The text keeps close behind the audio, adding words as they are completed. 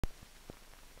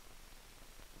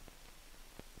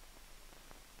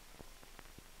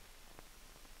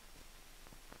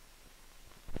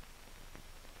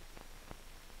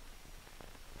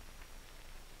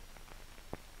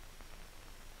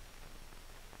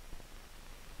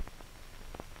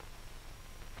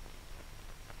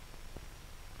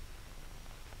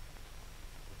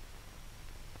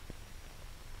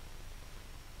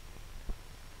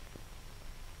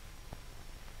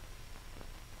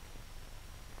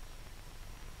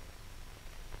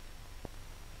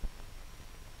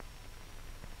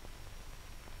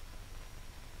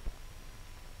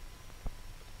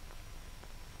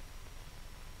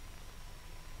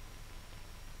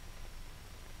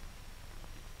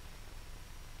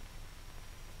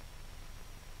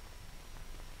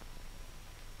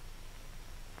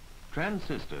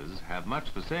Transistors have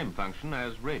much the same function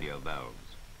as radio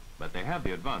valves, but they have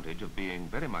the advantage of being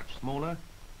very much smaller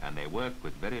and they work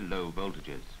with very low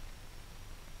voltages.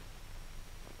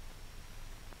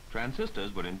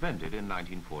 Transistors were invented in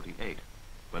 1948,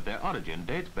 but their origin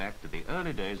dates back to the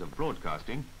early days of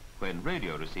broadcasting when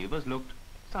radio receivers looked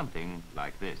something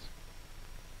like this.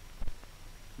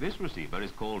 This receiver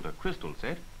is called a crystal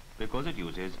set because it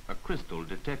uses a crystal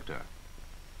detector.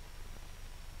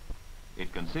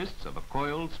 It consists of a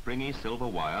coiled, springy silver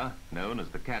wire known as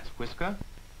the cat's whisker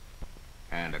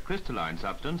and a crystalline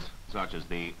substance such as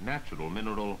the natural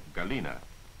mineral galena.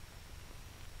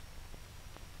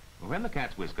 When the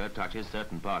cat's whisker touches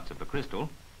certain parts of the crystal,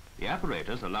 the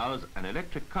apparatus allows an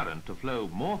electric current to flow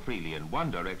more freely in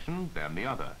one direction than the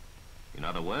other. In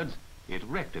other words, it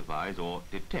rectifies or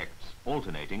detects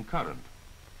alternating current.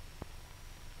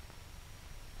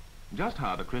 Just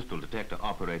how the crystal detector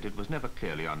operated was never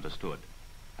clearly understood,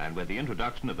 and with the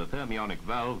introduction of the thermionic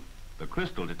valve, the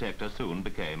crystal detector soon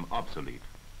became obsolete.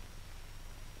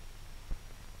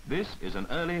 This is an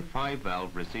early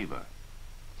 5-valve receiver.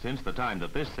 Since the time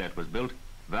that this set was built,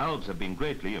 valves have been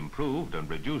greatly improved and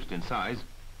reduced in size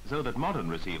so that modern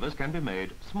receivers can be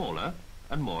made smaller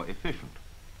and more efficient.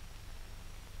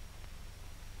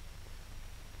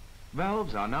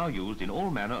 Valves are now used in all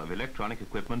manner of electronic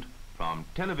equipment, from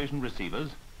television receivers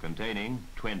containing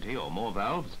 20 or more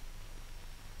valves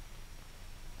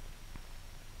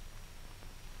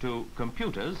to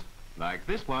computers like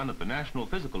this one at the National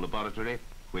Physical Laboratory,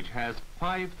 which has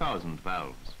 5,000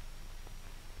 valves.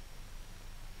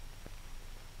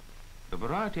 The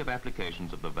variety of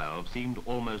applications of the valve seemed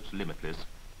almost limitless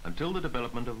until the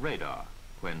development of radar,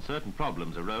 when certain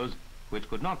problems arose which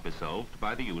could not be solved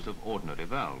by the use of ordinary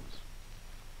valves.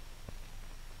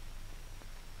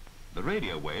 The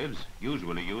radio waves,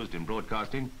 usually used in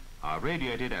broadcasting, are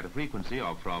radiated at a frequency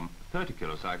of from 30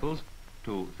 kilocycles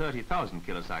to 30,000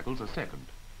 kilocycles a second.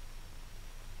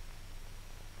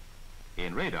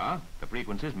 In radar, the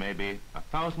frequencies may be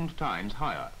 1,000 times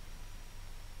higher.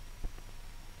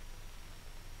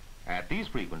 At these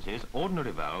frequencies,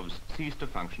 ordinary valves cease to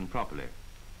function properly,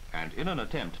 and in an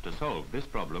attempt to solve this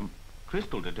problem,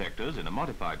 crystal detectors in a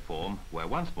modified form were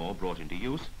once more brought into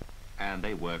use, and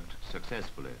they worked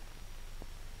successfully.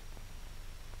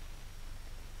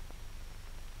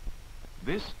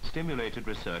 This stimulated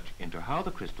research into how the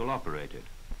crystal operated.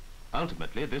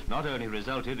 Ultimately, this not only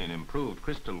resulted in improved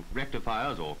crystal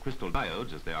rectifiers, or crystal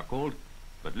diodes as they are called,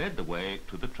 but led the way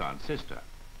to the transistor.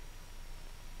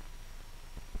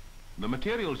 The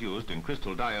materials used in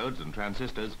crystal diodes and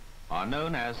transistors are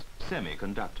known as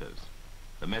semiconductors.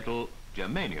 The metal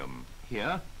germanium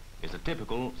here is a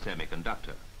typical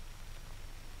semiconductor.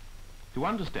 To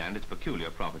understand its peculiar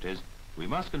properties, we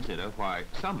must consider why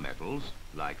some metals,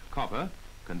 like copper,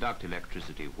 conduct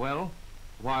electricity well,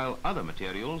 while other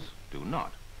materials do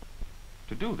not.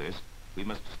 To do this, we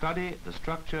must study the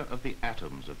structure of the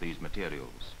atoms of these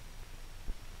materials.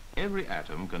 Every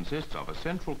atom consists of a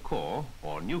central core,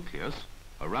 or nucleus,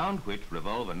 around which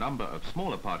revolve a number of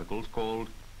smaller particles called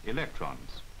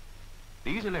electrons.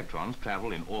 These electrons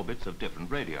travel in orbits of different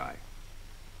radii.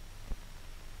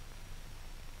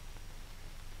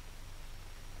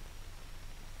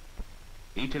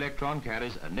 Each electron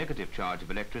carries a negative charge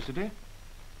of electricity,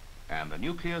 and the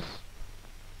nucleus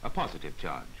a positive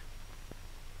charge.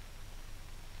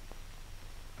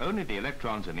 Only the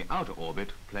electrons in the outer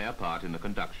orbit play a part in the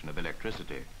conduction of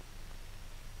electricity.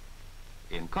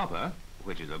 In copper,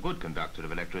 which is a good conductor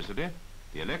of electricity,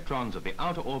 the electrons of the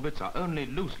outer orbits are only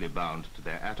loosely bound to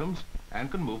their atoms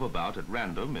and can move about at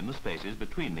random in the spaces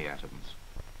between the atoms.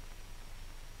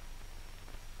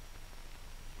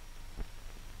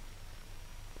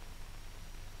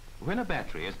 When a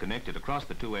battery is connected across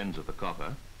the two ends of the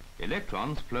copper,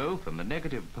 electrons flow from the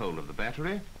negative pole of the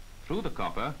battery through the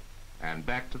copper and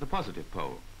back to the positive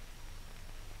pole.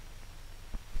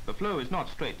 The flow is not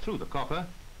straight through the copper,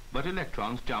 but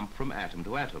electrons jump from atom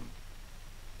to atom.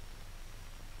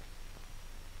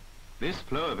 This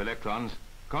flow of electrons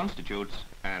constitutes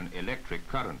an electric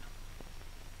current.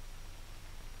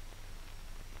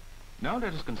 Now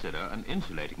let us consider an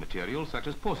insulating material such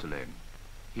as porcelain.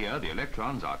 Here the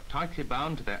electrons are tightly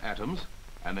bound to their atoms,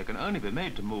 and they can only be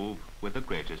made to move with the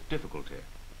greatest difficulty.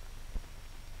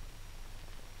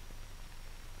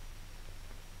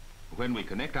 When we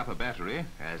connect up a battery,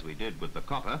 as we did with the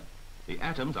copper, the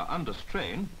atoms are under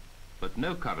strain, but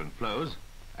no current flows,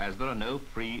 as there are no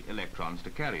free electrons to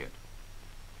carry it.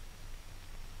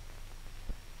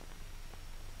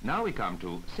 Now we come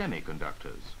to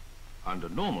semiconductors. Under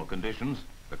normal conditions,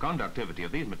 the conductivity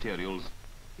of these materials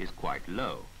is quite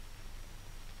low.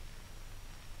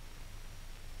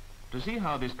 To see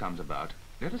how this comes about,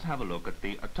 let us have a look at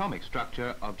the atomic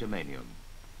structure of germanium.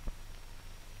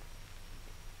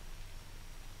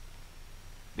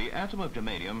 The atom of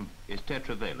germanium is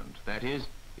tetravalent, that is,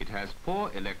 it has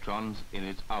 4 electrons in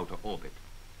its outer orbit.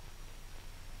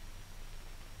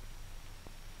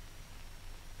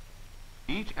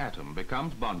 Each atom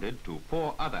becomes bonded to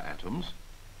 4 other atoms,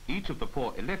 each of the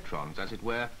 4 electrons, as it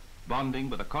were, bonding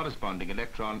with a corresponding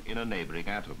electron in a neighboring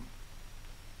atom.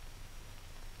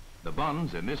 The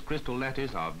bonds in this crystal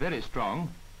lattice are very strong,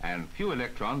 and few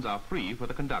electrons are free for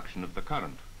the conduction of the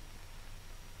current.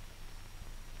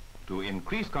 To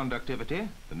increase conductivity,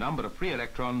 the number of free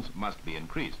electrons must be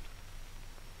increased.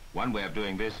 One way of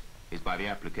doing this is by the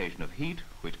application of heat,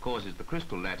 which causes the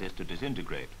crystal lattice to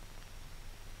disintegrate.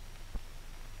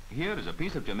 Here is a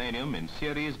piece of germanium in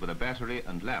series with a battery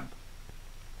and lamp.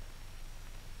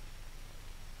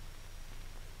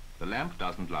 The lamp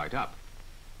doesn't light up.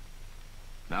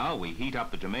 Now we heat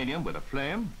up the germanium with a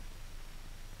flame,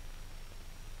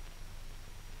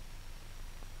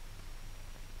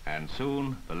 and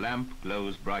soon the lamp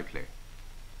glows brightly.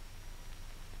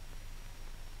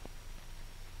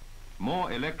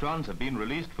 More electrons have been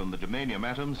released from the germanium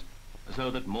atoms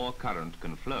so that more current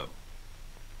can flow.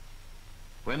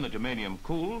 When the germanium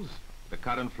cools, the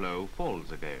current flow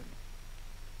falls again.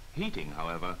 Heating,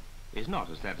 however, is not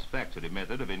a satisfactory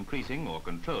method of increasing or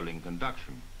controlling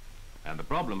conduction, and the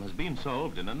problem has been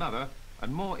solved in another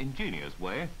and more ingenious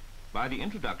way by the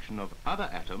introduction of other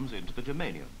atoms into the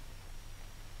germanium.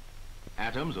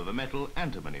 Atoms of the metal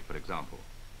antimony, for example.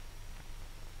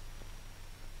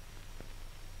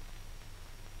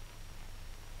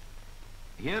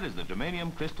 Here is the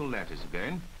germanium crystal lattice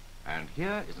again, and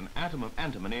here is an atom of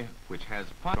antimony which has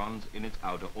 5 electrons in its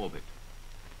outer orbit.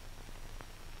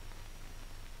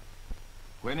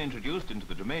 When introduced into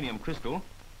the germanium crystal,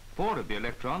 4 of the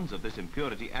electrons of this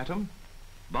impurity atom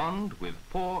bond with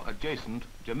 4 adjacent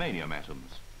germanium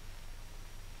atoms.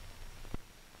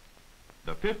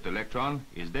 The 5th electron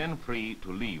is then free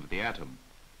to leave the atom.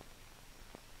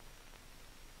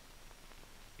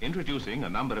 Introducing a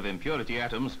number of impurity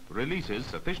atoms releases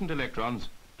sufficient electrons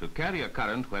to carry a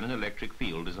current when an electric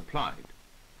field is applied.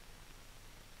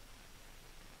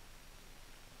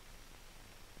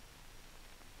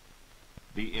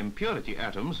 The impurity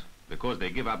atoms, because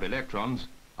they give up electrons,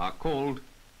 are called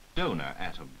donor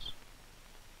atoms.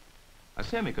 A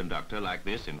semiconductor like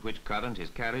this, in which current is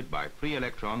carried by free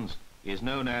electrons, is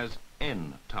known as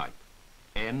N-type.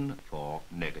 N for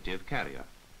negative carrier.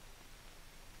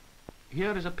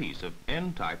 Here is a piece of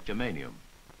N-type germanium.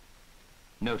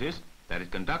 Notice that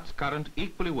it conducts current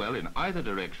equally well in either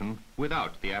direction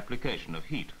without the application of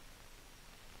heat.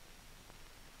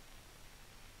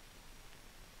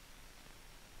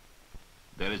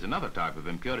 There is another type of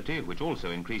impurity which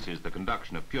also increases the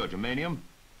conduction of pure germanium,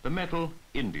 the metal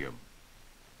indium.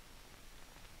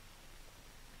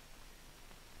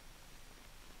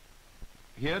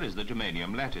 Here is the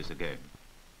germanium lattice again.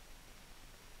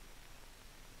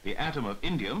 The atom of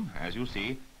indium, as you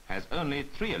see, has only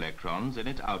 3 electrons in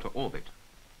its outer orbit.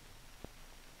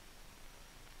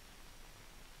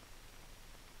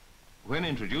 When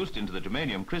introduced into the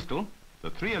germanium crystal, the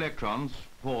 3 electrons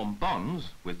form bonds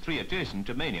with 3 adjacent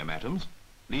germanium atoms,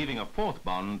 leaving a 4th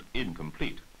bond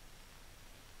incomplete.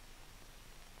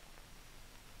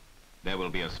 There will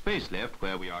be a space left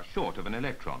where we are short of an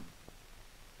electron.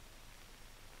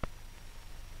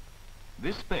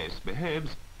 This space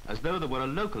behaves as though there were a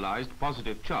localized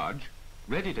positive charge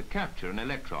ready to capture an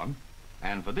electron,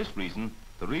 and for this reason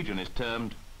the region is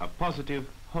termed a positive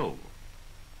hole.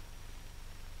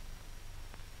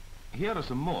 Here are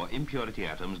some more impurity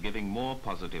atoms giving more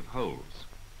positive holes.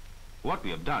 What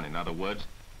we have done, in other words,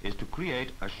 is to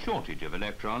create a shortage of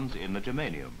electrons in the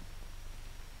germanium.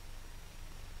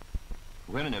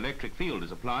 When an electric field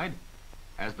is applied,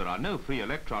 as there are no free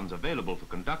electrons available for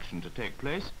conduction to take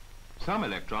place, some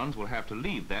electrons will have to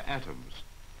leave their atoms,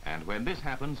 and when this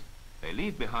happens, they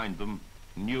leave behind them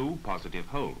new positive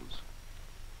holes.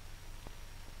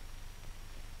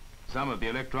 Some of the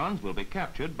electrons will be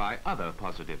captured by other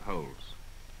positive holes.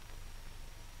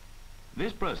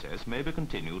 This process may be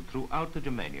continued throughout the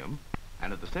germanium,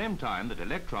 and at the same time that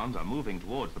electrons are moving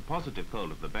towards the positive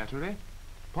pole of the battery,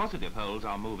 positive holes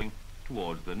are moving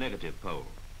towards the negative pole.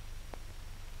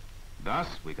 Thus,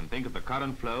 we can think of the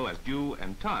current flow as due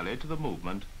entirely to the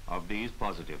movement of these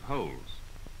positive holes.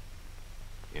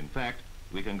 In fact,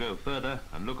 we can go further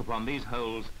and look upon these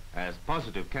holes as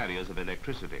positive carriers of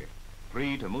electricity,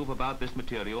 free to move about this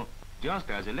material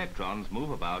just as electrons move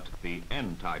about the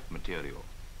N-type material.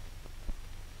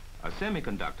 A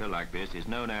semiconductor like this is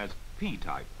known as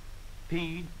P-type.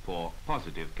 P for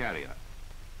positive carrier.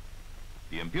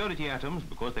 The impurity atoms,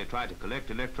 because they try to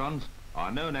collect electrons,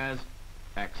 are known as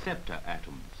acceptor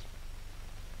atoms.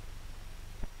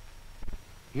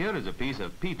 Here is a piece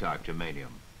of P-type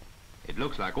germanium. It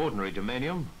looks like ordinary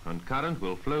germanium, and current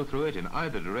will flow through it in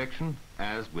either direction,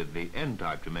 as with the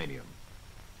N-type germanium.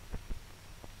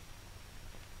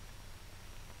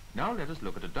 Now let us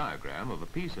look at a diagram of a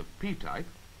piece of P-type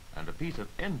and a piece of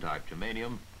N-type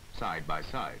germanium side by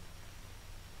side.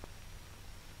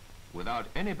 Without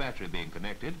any battery being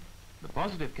connected, the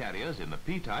positive carriers in the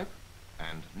P-type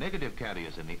and negative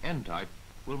carriers in the N-type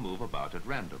will move about at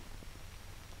random.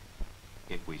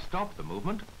 If we stop the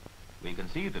movement, we can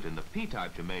see that in the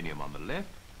P-type germanium on the left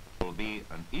there will be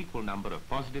an equal number of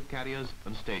positive carriers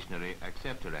and stationary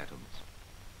acceptor atoms.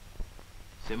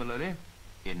 Similarly,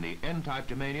 in the N-type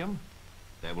germanium,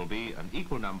 there will be an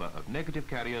equal number of negative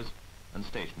carriers and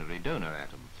stationary donor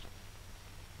atoms.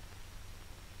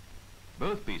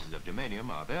 Both pieces of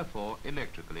germanium are therefore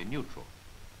electrically neutral.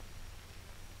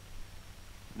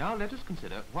 Now let us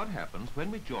consider what happens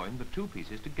when we join the two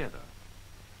pieces together.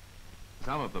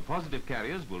 Some of the positive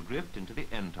carriers will drift into the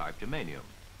N-type germanium.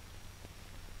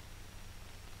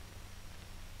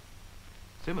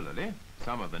 Similarly,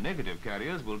 some of the negative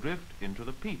carriers will drift into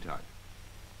the P-type.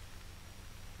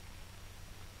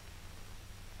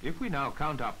 If we now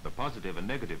count up the positive and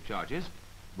negative charges,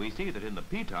 we see that in the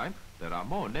P-type there are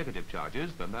more negative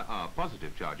charges than there are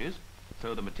positive charges,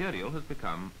 so the material has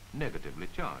become negatively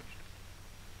charged.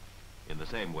 In the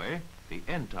same way, the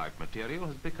N-type material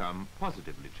has become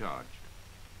positively charged.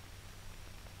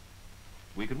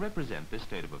 We can represent this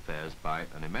state of affairs by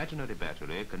an imaginary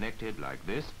battery connected like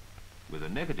this with a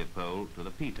negative pole to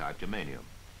the P-type germanium.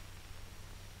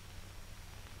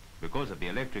 Because of the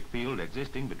electric field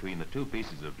existing between the two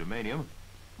pieces of germanium,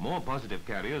 more positive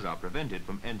carriers are prevented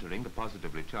from entering the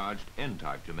positively charged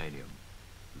N-type germanium.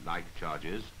 Like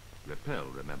charges repel,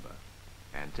 remember.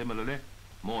 And similarly,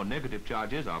 more negative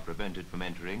charges are prevented from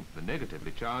entering the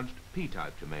negatively charged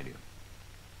P-type germanium.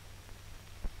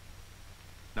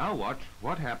 Now watch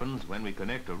what happens when we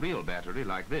connect a real battery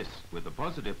like this, with the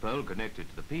positive pole connected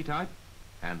to the P-type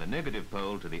and the negative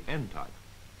pole to the N-type.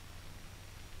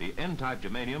 The N-type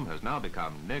germanium has now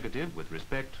become negative with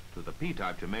respect to the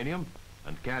P-type germanium,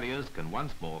 and carriers can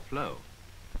once more flow.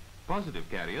 Positive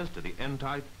carriers to the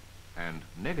N-type and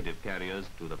negative carriers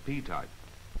to the P-type.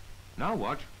 Now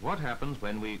watch what happens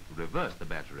when we reverse the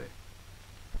battery.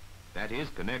 That is,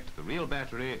 connect the real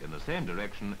battery in the same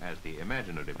direction as the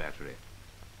imaginary battery.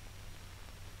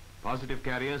 Positive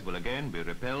carriers will again be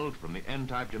repelled from the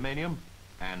N-type germanium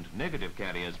and negative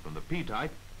carriers from the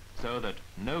P-type, so that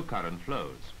no current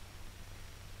flows.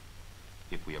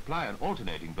 If we apply an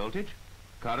alternating voltage,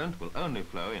 current will only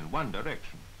flow in one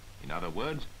direction. In other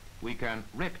words, we can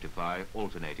rectify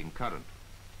alternating current.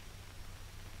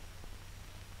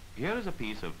 Here is a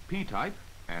piece of P-type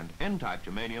and N-type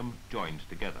germanium joined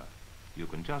together. You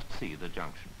can just see the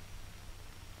junction.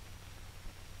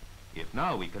 If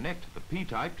now we connect the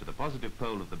P-type to the positive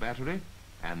pole of the battery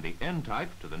and the N-type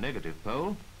to the negative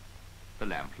pole, the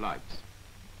lamp lights.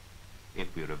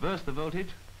 If we reverse the voltage,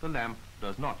 the lamp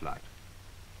does not light.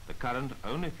 The current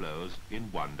only flows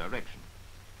in one direction.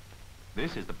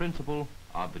 This is the principle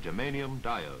of the germanium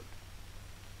diode.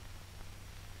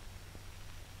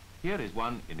 Here is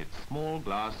one in its small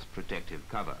glass protective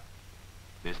cover.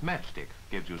 This matchstick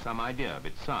gives you some idea of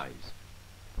its size.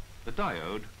 The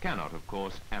diode cannot, of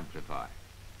course, amplify.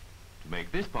 To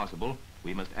make this possible,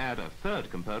 we must add a third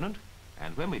component,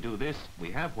 and when we do this,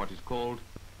 we have what is called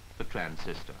the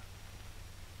transistor.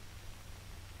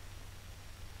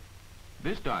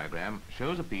 This diagram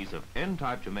shows a piece of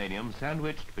N-type germanium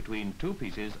sandwiched between two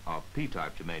pieces of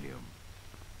P-type germanium.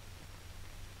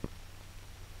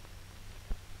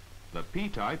 The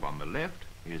P-type on the left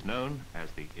is known as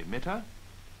the emitter,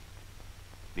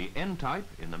 the N-type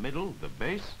in the middle, the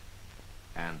base,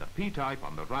 and the P-type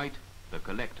on the right, the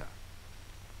collector.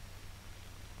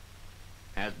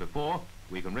 As before,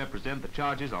 we can represent the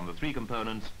charges on the three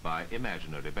components by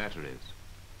imaginary batteries.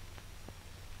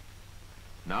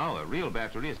 Now a real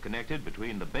battery is connected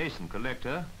between the base and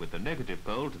collector with the negative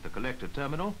pole to the collector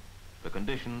terminal, the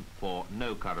condition for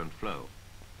no current flow.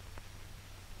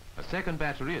 A second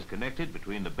battery is connected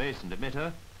between the base and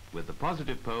emitter with the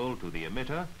positive pole to the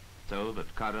emitter so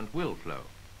that current will flow.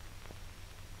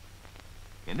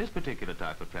 In this particular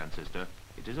type of transistor,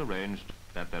 it is arranged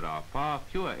that there are far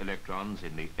fewer electrons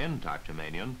in the N-type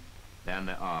germanium than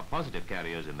there are positive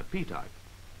carriers in the P-type,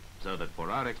 so that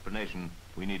for our explanation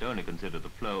we need only consider the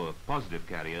flow of positive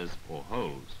carriers or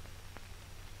holes.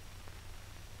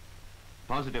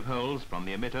 Positive holes from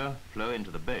the emitter flow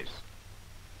into the base,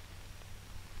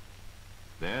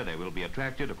 There they will be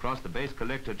attracted across the base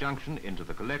collector junction into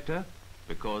the collector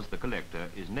because the collector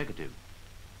is negative.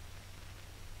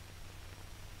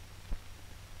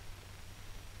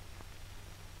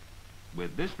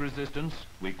 With this resistance,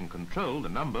 we can control the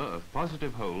number of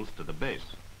positive holes to the base.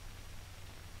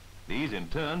 These in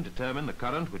turn determine the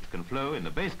current which can flow in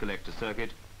the base collector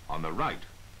circuit on the right.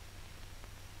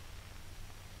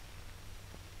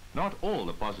 Not all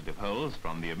the positive holes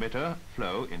from the emitter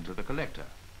flow into the collector.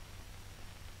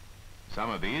 Some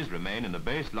of these remain in the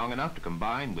base long enough to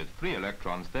combine with free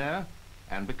electrons there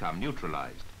and become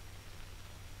neutralized.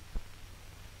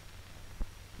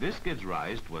 This gives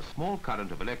rise to a small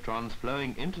current of electrons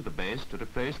flowing into the base to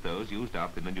replace those used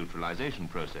up in the neutralization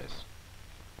process.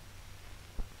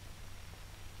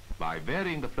 By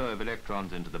varying the flow of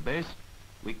electrons into the base,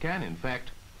 we can in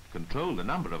fact control the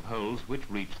number of holes which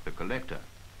reach the collector.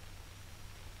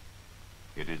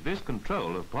 It is this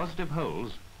control of positive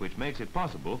holes which makes it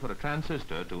possible for a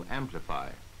transistor to amplify.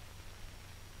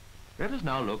 Let us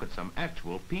now look at some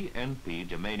actual PNP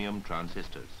germanium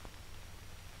transistors.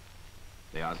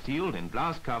 They are sealed in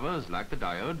glass covers like the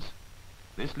diodes.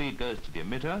 This lead goes to the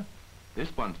emitter,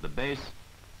 this one to the base,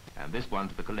 and this one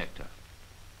to the collector.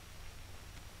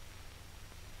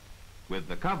 With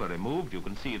the cover removed, you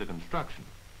can see the construction.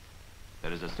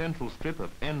 There is a central strip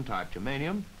of N-type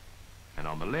germanium, and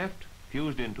on the left,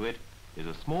 fused into it, is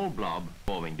a small blob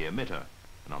forming the emitter,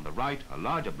 and on the right, a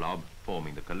larger blob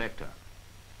forming the collector.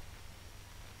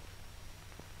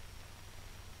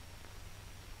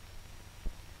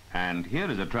 And here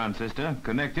is a transistor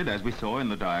connected as we saw in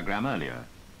the diagram earlier.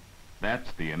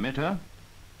 That's the emitter,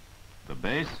 the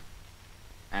base,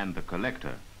 and the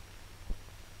collector.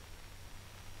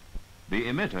 The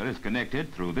emitter is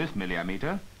connected through this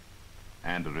milliammeter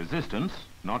and a resistance,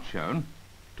 not shown,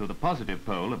 to the positive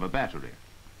pole of a battery.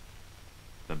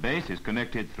 The base is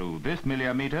connected through this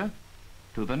milliammeter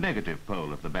to the negative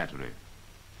pole of the battery.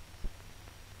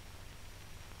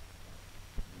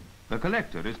 The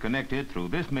collector is connected through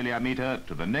this milliammeter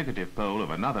to the negative pole of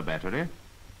another battery,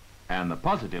 and the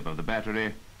positive of the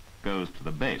battery goes to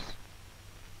the base.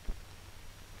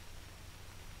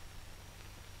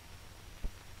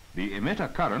 The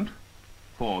emitter current,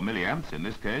 4 milliamps in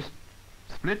this case,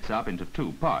 splits up into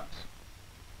two parts.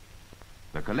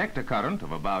 The collector current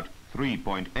of about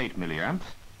 3.8 milliamps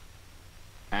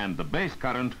and the base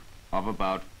current of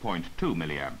about 0.2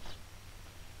 milliamps.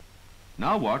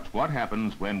 Now watch what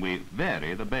happens when we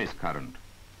vary the base current.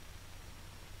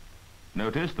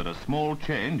 Notice that a small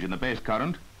change in the base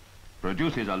current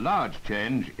produces a large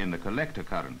change in the collector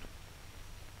current.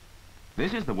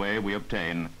 This is the way we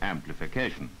obtain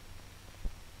amplification.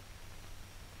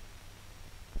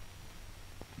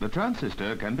 The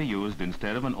transistor can be used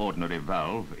instead of an ordinary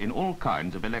valve in all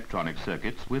kinds of electronic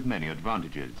circuits with many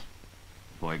advantages.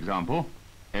 For example,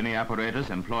 any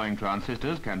apparatus employing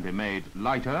transistors can be made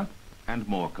lighter and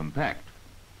more compact.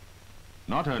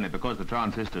 Not only because the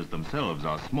transistors themselves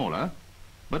are smaller,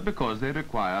 but because they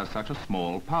require such a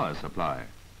small power supply.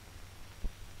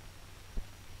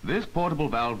 This portable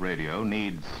valve radio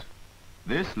needs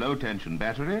this low-tension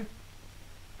battery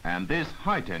and this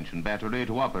high-tension battery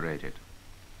to operate it.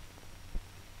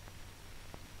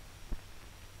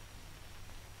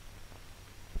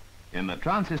 In the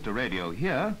transistor radio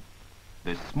here,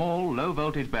 this small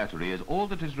low-voltage battery is all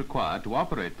that is required to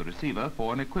operate the receiver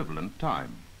for an equivalent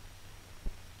time.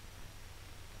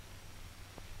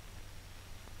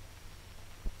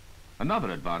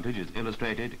 Another advantage is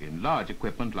illustrated in large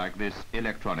equipment like this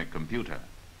electronic computer.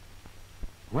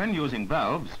 When using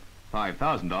valves,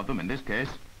 5,000 of them in this case,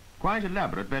 quite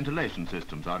elaborate ventilation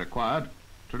systems are required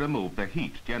to remove the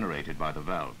heat generated by the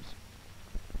valves.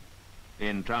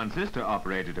 In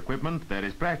transistor-operated equipment, there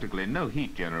is practically no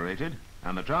heat generated,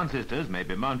 and the transistors may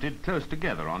be mounted close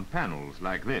together on panels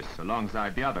like this,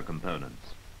 alongside the other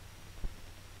components.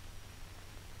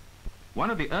 One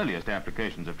of the earliest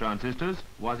applications of transistors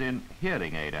was in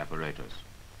hearing aid apparatus.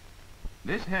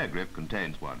 This hair grip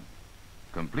contains one,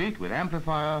 complete with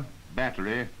amplifier,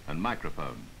 battery, and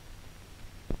microphone.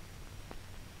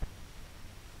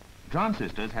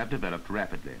 Transistors have developed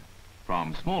rapidly,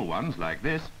 from small ones like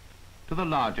this to the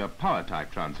larger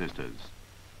power-type transistors.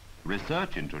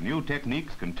 Research into new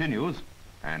techniques continues,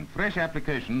 and fresh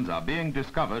applications are being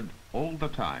discovered all the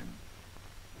time.